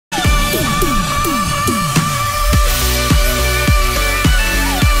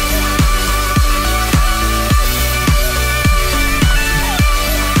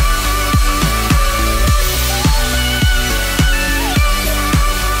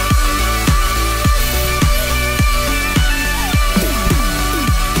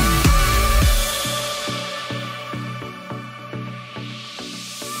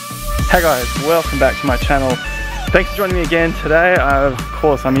Hey guys, welcome back to my channel. Thanks for joining me again today. Of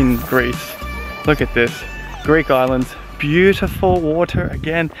course, I'm in Greece. Look at this, Greek islands, beautiful water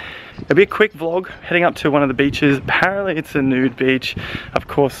again. It'll be a quick vlog heading up to one of the beaches. Apparently it's a nude beach. Of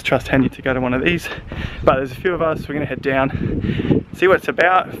course, trust Henry to go to one of these. But there's a few of us, we're gonna head down, see what it's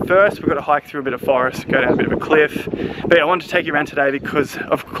about. First, we've got to hike through a bit of forest, go down a bit of a cliff. But yeah, I wanted to take you around today because,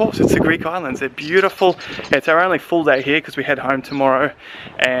 of course, it's the Greek islands. They're beautiful. It's our only full day here because we head home tomorrow.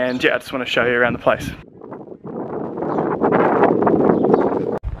 And yeah, I just want to show you around the place.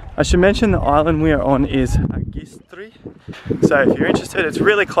 I should mention the island we are on is Agistri. So if you're interested, it's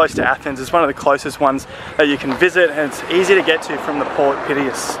really close to Athens. It's one of the closest ones that you can visit, and it's easy to get to from the port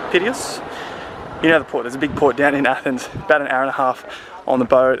Piraeus. Piraeus? You know the port, there's a big port down in Athens, about an hour and a half on the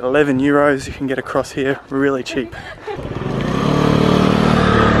boat, 11 euros you can get across here, really cheap.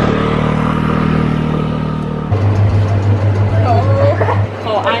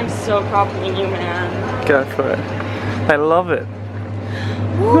 Oh, I'm so copying you, man. Go for it. I love it.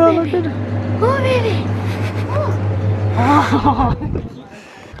 Oh, oh baby. Oh, baby. Oh.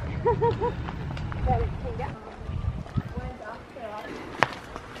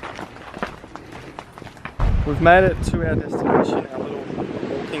 We've made it to our destination, our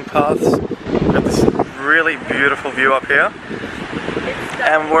little walking paths. We've got this really beautiful view up here.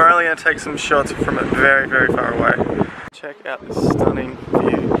 And we're only going to take some shots from it very, very far away. Check out this stunning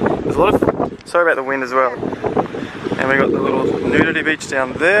view. There's a lot of, sorry about the wind as well. And we got the little nudity beach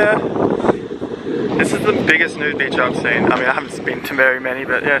down there. This is the biggest nude beach I've seen. I mean, I haven't been to very many,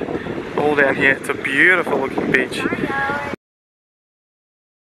 but yeah, all down here. It's a beautiful looking beach.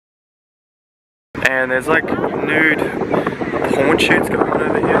 And there's like nude porn shoots going on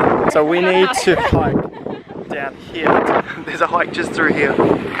over here. So we need to hike down here. There's a hike just through here.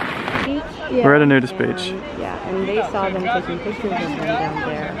 Yeah, we're at a nudist beach. Yeah, and they saw them taking pictures of them down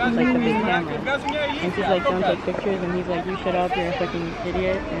there, like the big camera. And she's like, don't take pictures, and he's like, you shut up, you're a fucking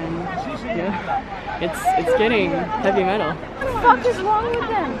idiot. And yeah, it's getting heavy metal. What the fuck is wrong with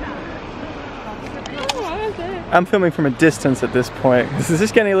them? I'm filming from a distance at this point. This is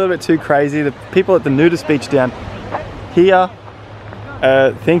just getting a little bit too crazy. The people at the nudist beach down here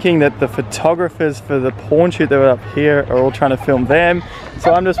thinking that the photographers for the porn shoot that were up here are all trying to film them.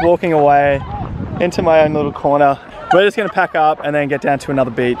 So I'm just walking away into my own little corner. We're just gonna pack up and then get down to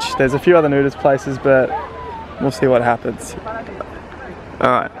another beach. There's a few other nudist places, but we'll see what happens. All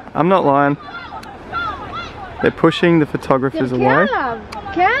right, I'm not lying. They're pushing the photographers away.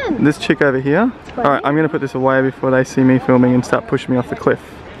 This chick over here. All right, I'm gonna put this away before they see me filming and start pushing me off the cliff.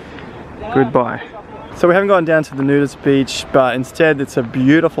 Goodbye. So we haven't gone down to the nudist beach, but instead it's a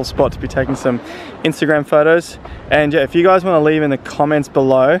beautiful spot to be taking some Instagram photos. And yeah, if you guys want to leave in the comments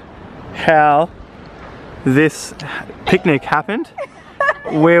below how this picnic happened,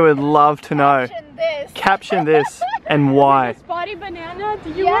 we would love to know. Caption this and why. Spotty banana?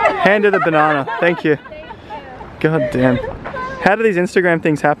 Do you want? Hand her the banana. Thank you. God damn. How do these Instagram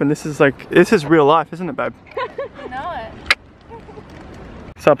things happen? This is real life, isn't it, babe? I know it.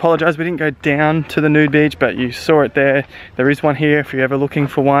 So I apologise, we didn't go down to the nude beach, but you saw it there. There is one here if you're ever looking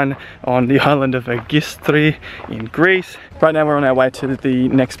for one on the island of Agistri in Greece. Right now we're on our way to the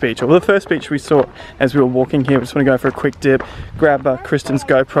next beach, or the first beach we saw as we were walking here. We just want to go for a quick dip, grab Kristen's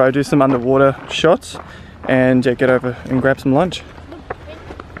GoPro, do some underwater shots, and yeah, get over and grab some lunch.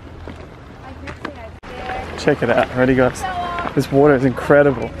 Check it out, ready guys? This water is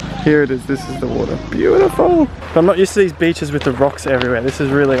incredible. Here it is, this is the water. Beautiful! But I'm not used to these beaches with the rocks everywhere. This is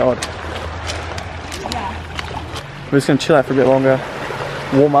really odd. We're just gonna chill out for a bit longer,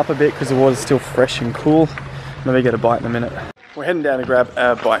 warm up a bit because the water's still fresh and cool. Maybe get a bite in a minute. We're heading down to grab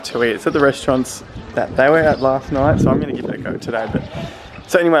a bite to eat. It's at the restaurants that they were at last night, so I'm gonna give it a go today.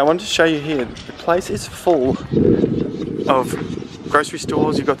 So anyway, I wanted to show you here. The place is full of grocery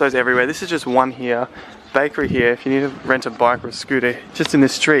stores. You've got those everywhere. This is just one here. Bakery here, if you need to rent a bike or a scooter, just in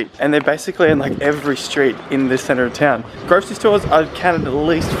this street. And they're basically in like every street in this center of town. Grocery stores, I've counted at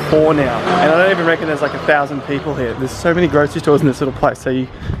least 4 now. And I don't even reckon there's like 1,000 people here. There's so many grocery stores in this little place, so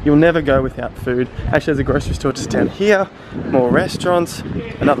you'll never go without food. Actually, there's a grocery store just down here, more restaurants,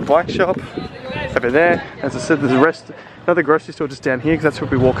 another bike shop over there. As I said, there's another grocery store just down here because that's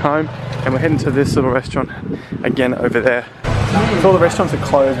where we walk home. And we're heading to this little restaurant again over there. So all the restaurants are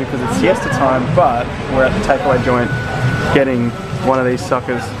closed because it's siesta time, but we're at the takeaway joint getting one of these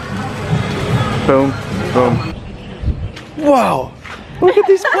suckers. Boom, boom. Wow! Look at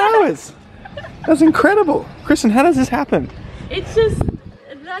these flowers! That's incredible! Kristen, how does this happen? It's just,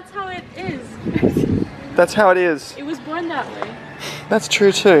 that's how it is. That's how it is. It was born that way. That's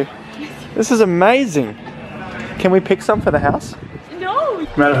true too. This is amazing. Can we pick some for the house? No!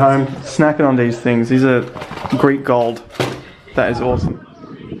 I'm at home snacking on these things. These are Greek gold. That is awesome.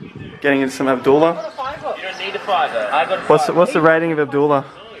 Getting into some Abdullah. You don't need a fiver. I got a fiver. What's the rating of Abdullah?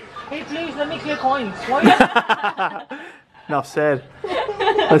 Hey, please, let me clear coins. Enough said.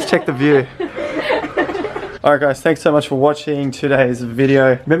 Let's check the view. Alright guys, thanks so much for watching today's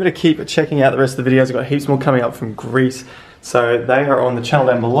video. Remember to keep checking out the rest of the videos. I've got heaps more coming up from Greece. So they are on the channel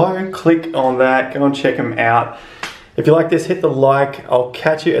down below. Click on that, go and check them out. If you like this, hit the like. I'll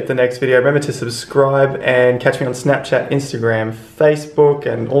catch you at the next video. Remember to subscribe and catch me on Snapchat, Instagram, Facebook,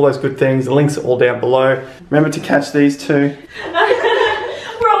 and all those good things. The links are all down below. Remember to catch these two.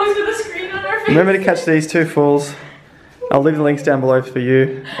 We're always with a screen on our face. Remember to catch these two fools. I'll leave the links down below for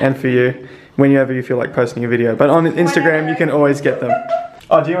you and for you whenever you feel like posting a video. But on Instagram, you can always get them.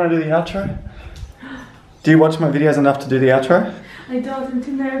 Oh, do you want to do the outro? Do you watch my videos enough to do the outro? I don't, I'm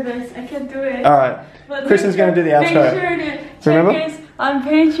too nervous. I can't do it. Alright. Kristen's going to do the outro. Make sure to Remember? check us on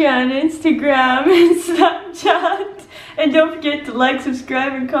Patreon, Instagram, and Snapchat. And don't forget to like,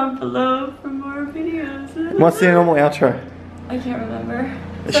 subscribe, and comment below for more videos. What's the normal outro? I can't remember.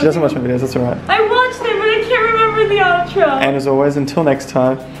 She doesn't watch my videos, that's alright. I watched it, but I can't remember the outro. And as always, until next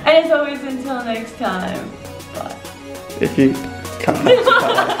time. And as always, until next time. Bye. If you can't,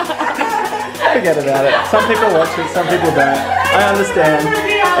 forget about it. Some people watch it, some people don't. I understand.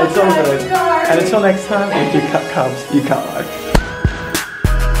 It's all good. And until next time, if you cut carbs, you cut life.